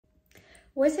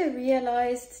what I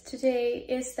realized today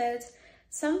is that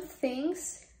some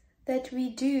things that we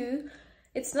do,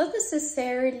 it's not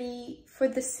necessarily for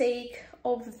the sake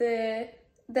of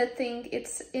that thing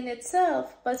it's in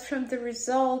itself, but from the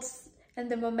results and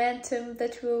the momentum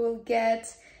that we will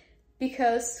get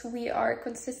because we are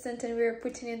consistent and we are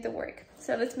putting in the work.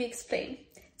 So let me explain.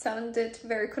 It sounded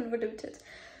very convoluted.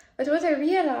 But what I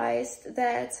realized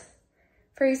that,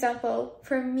 for example,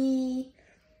 for me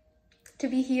to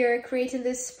be here creating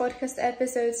these podcast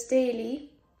episodes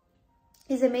daily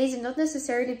is amazing, not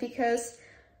necessarily because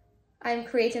I'm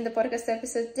creating the podcast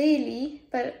episode daily,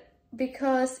 but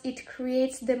because it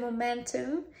creates the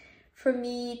momentum for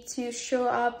me to show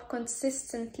up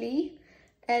consistently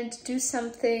and do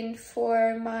something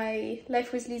for my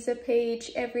Life with Lisa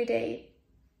page every day.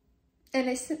 And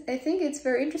I think it's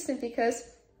very interesting because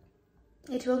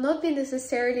it will not be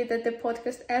necessarily that the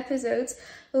podcast episodes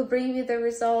will bring me the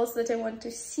results that I want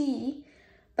to see,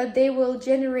 but they will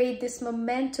generate this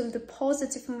momentum, the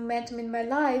positive momentum in my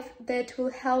life that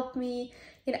will help me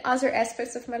in other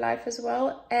aspects of my life as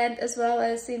well, and as well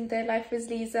as in the Life with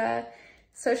Lisa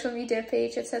social media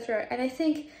page, etc. And I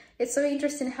think it's so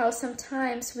interesting how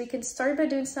sometimes we can start by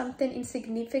doing something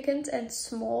insignificant and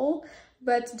small,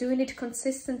 but doing it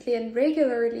consistently and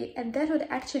regularly, and that would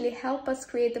actually help us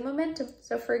create the momentum.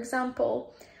 So for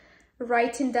example,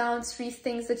 writing down 3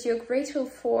 things that you're grateful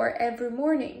for every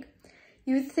morning.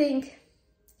 You think,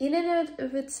 in and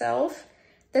of itself,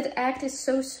 that act is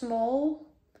so small,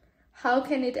 how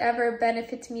can it ever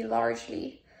benefit me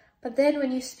largely? But then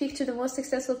when you speak to the most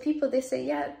successful people, they say,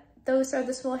 yeah, those are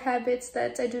the small habits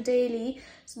that I do daily,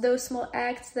 so those small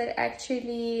acts that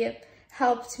actually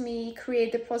helped me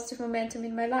create the positive momentum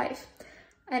in my life.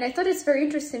 And I thought it's very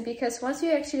interesting because once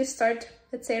you actually start,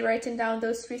 let's say, writing down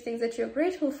those 3 things that you're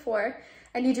grateful for,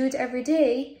 and you do it every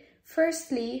day,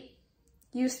 firstly,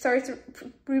 you start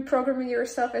reprogramming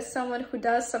yourself as someone who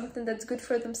does something that's good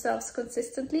for themselves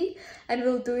consistently and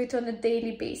will do it on a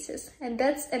daily basis. And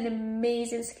that's an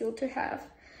amazing skill to have.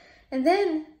 And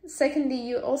then secondly,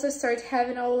 you also start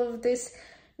having all of this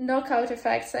knockout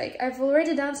effects. Like, I've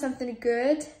already done something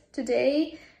good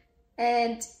today,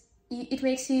 and it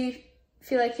makes you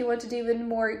feel like you want to do even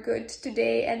more good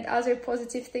today, and other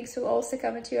positive things will also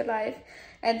come into your life.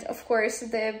 And of course,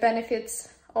 the benefits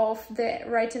of the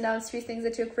writing down 3 things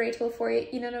that you're grateful for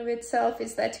in and of itself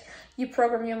is that you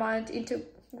program your mind into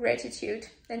gratitude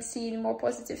and seeing more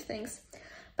positive things.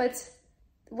 But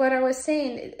what I was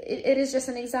saying, it is just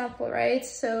an example, right?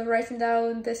 So writing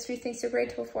down the 3 things you're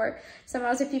grateful for. Some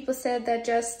other people said that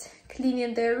just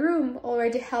cleaning their room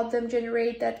already helped them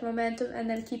generate that momentum and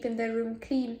then keeping their room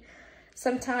clean.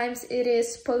 Sometimes it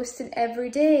is posting every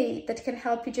day that can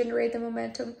help you generate the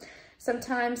momentum.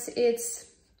 Sometimes it's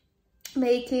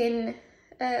making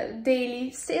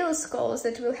daily sales calls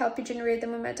that will help you generate the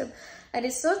momentum. And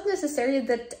it's not necessarily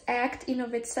that act in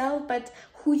of itself, but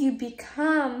who you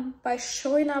become by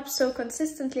showing up so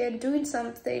consistently and doing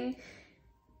something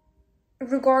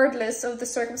regardless of the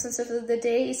circumstances of the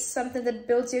day is something that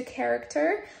builds your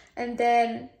character, and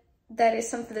then that is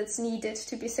something that's needed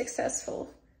to be successful.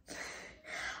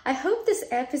 I hope this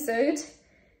episode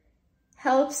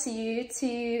helps you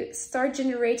to start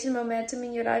generating momentum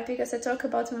in your life, because I talk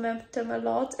about momentum a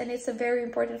lot and it's a very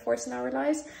important force in our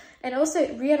lives. And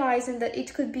also realizing that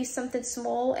it could be something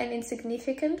small and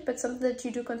insignificant, but something that you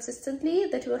do consistently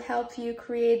that will help you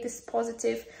create this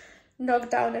positive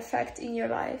knockdown effect in your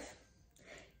life.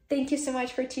 Thank you so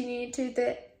much for tuning into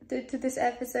this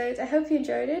episode. I hope you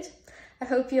enjoyed it. I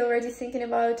hope you're already thinking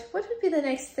about what would be the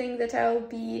next thing that I will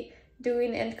be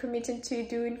doing and committing to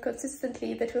doing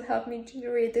consistently that will help me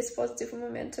generate this positive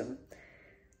momentum.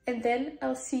 And then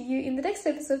I'll see you in the next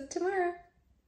episode tomorrow.